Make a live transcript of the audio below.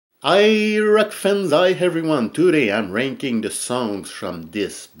Hi rock fans, hi everyone. Today I'm ranking the songs from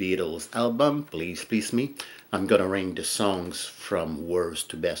this Beatles album, Please Please Me. I'm gonna rank the songs from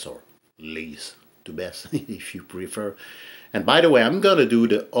worst to best or least to best if you prefer. And by the way, I'm gonna do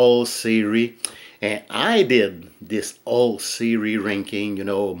the all series. And I did this all series ranking,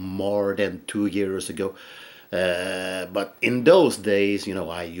 more than 2 years ago. But in those days,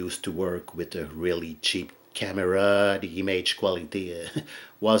 I used to work with a really cheap camera. The image quality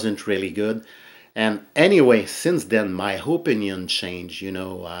wasn't really good. And anyway, since then, my opinion changed.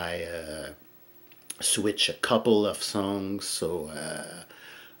 I switched a couple of songs, so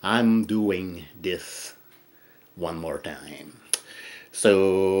I'm doing this one more time.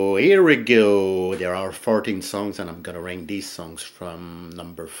 So here we go. There are 14 songs, and I'm gonna rank these songs from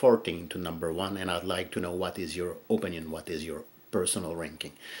number 14 to number 1. And I'd like to know what is your opinion, what is your personal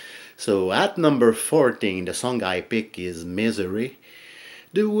ranking. So at number 14, the song I pick is Misery.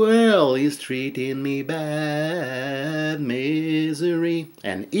 The world is treating me bad, misery.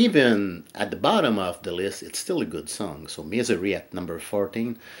 And even at the bottom of the list, it's still a good song. So Misery at number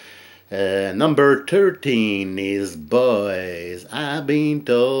 14. Number 13 is Boys. I've been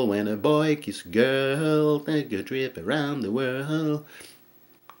told when a boy kisses a girl, take a trip around the world.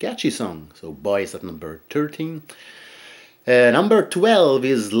 Catchy song. So Boys at number 13. Number 12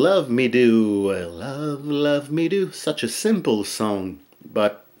 is Love Me Do. Love, love me do. Such a simple song,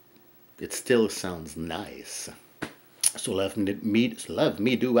 but it still sounds nice. So Love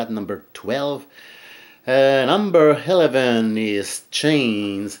Me Do at number 12. Number 11 is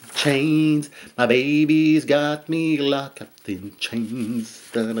Chains. Chains. My baby's got me locked up in chains.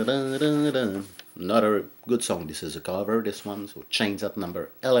 Dun, dun, dun, dun, dun. Another good song. This is a cover, this one. So Chains at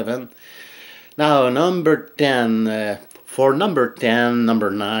number 11. Now, number 10. For number 10, number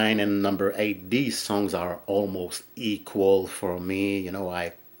 9, and number 8, these songs are almost equal for me.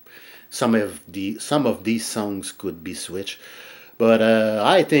 Some of these songs could be switched, but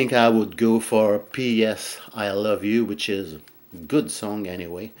I think I would go for P.S. I Love You, which is a good song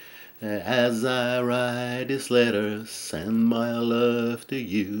anyway. As I write this letter, send my love to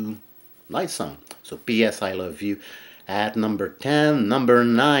you. Nice song. So P.S. I Love You at number 10. Number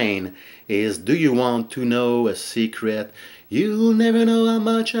 9 is Do You Want to Know a Secret? You'll never know how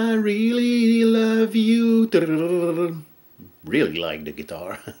much I really love you. Really like the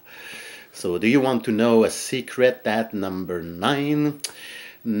guitar. So Do You Want to Know a Secret at number 9.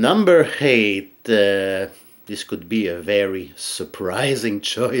 Number 8. This could be a very surprising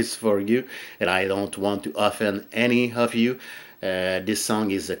choice for you, and I don't want to offend any of you. This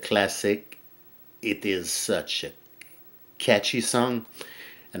song is a classic. It is such a catchy song,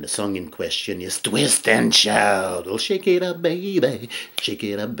 and the song in question is Twist and Shout. Well, shake it up, baby,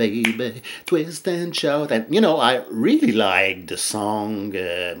 twist and shout. And I really like the song.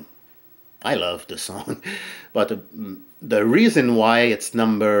 I love the song, but the reason why it's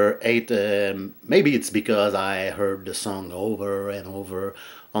number 8, maybe it's because I heard the song over and over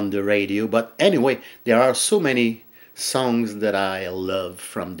on the radio. But anyway, there are so many songs that I love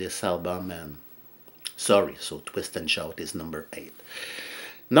from this album, and sorry, so Twist and Shout is number 8.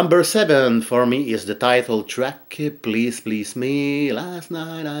 Number 7 for me is the title track, Please Please Me. Last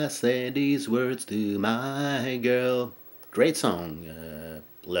night I said these words to my girl. Great song,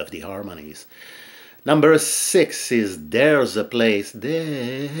 love the harmonies. Number 6 is There's a Place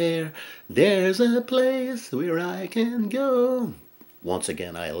there's a place where I can go. Once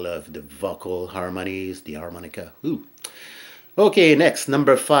again, I love the vocal harmonies, the harmonica. Ooh. Okay, next,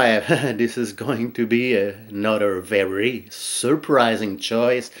 number 5. This is going to be another very surprising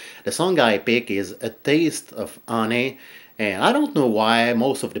choice. The song I pick is A Taste of Honey, and I don't know why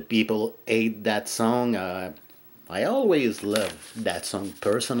most of the people hate that song. I always love that song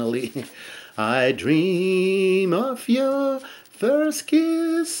personally. I dream of your first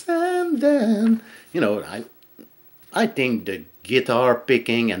kiss, and then, I think the guitar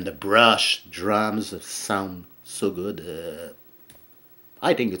picking and the brush drums sound so good.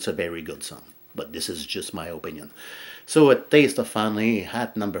 I think it's a very good song, but this is just my opinion. So A Taste of Honey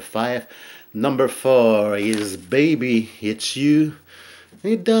at number 5. Number 4 is Baby, It's You.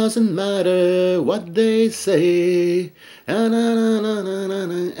 It doesn't matter what they say. Any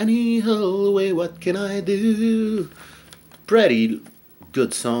whole way, what can I do? Pretty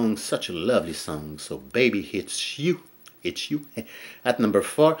good song, such a lovely song. So Baby, It's You. It's You at number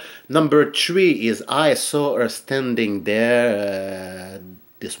 4. Number 3 is I Saw Her Standing There.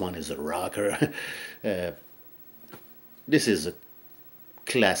 This one is a rocker. This is a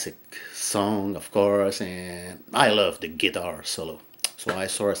classic song, of course, and I love the guitar solo. So I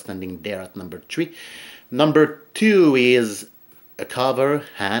Saw Her Standing There at number 3. Number 2 is a cover,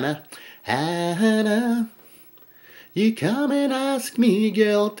 Hannah. Hannah, you come and ask me,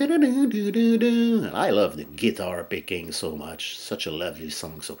 girl. Do-do-do-do-do-do. I love the guitar picking so much. Such a lovely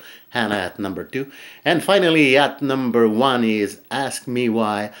song. So Hannah at number 2. And finally at number 1 is Ask Me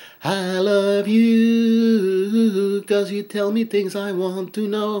Why. I love you, 'cause you tell me things I want to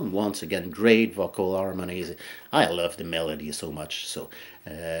know. Once again, great vocal harmonies. I love the melody so much. So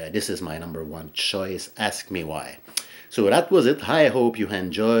this is my number 1 choice, Ask Me Why. So that was it. I hope you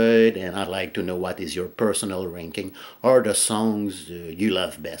enjoyed, and I'd like to know what is your personal ranking or the songs you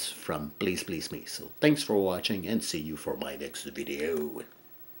love best from Please Please Me. So thanks for watching, and see you for my next video.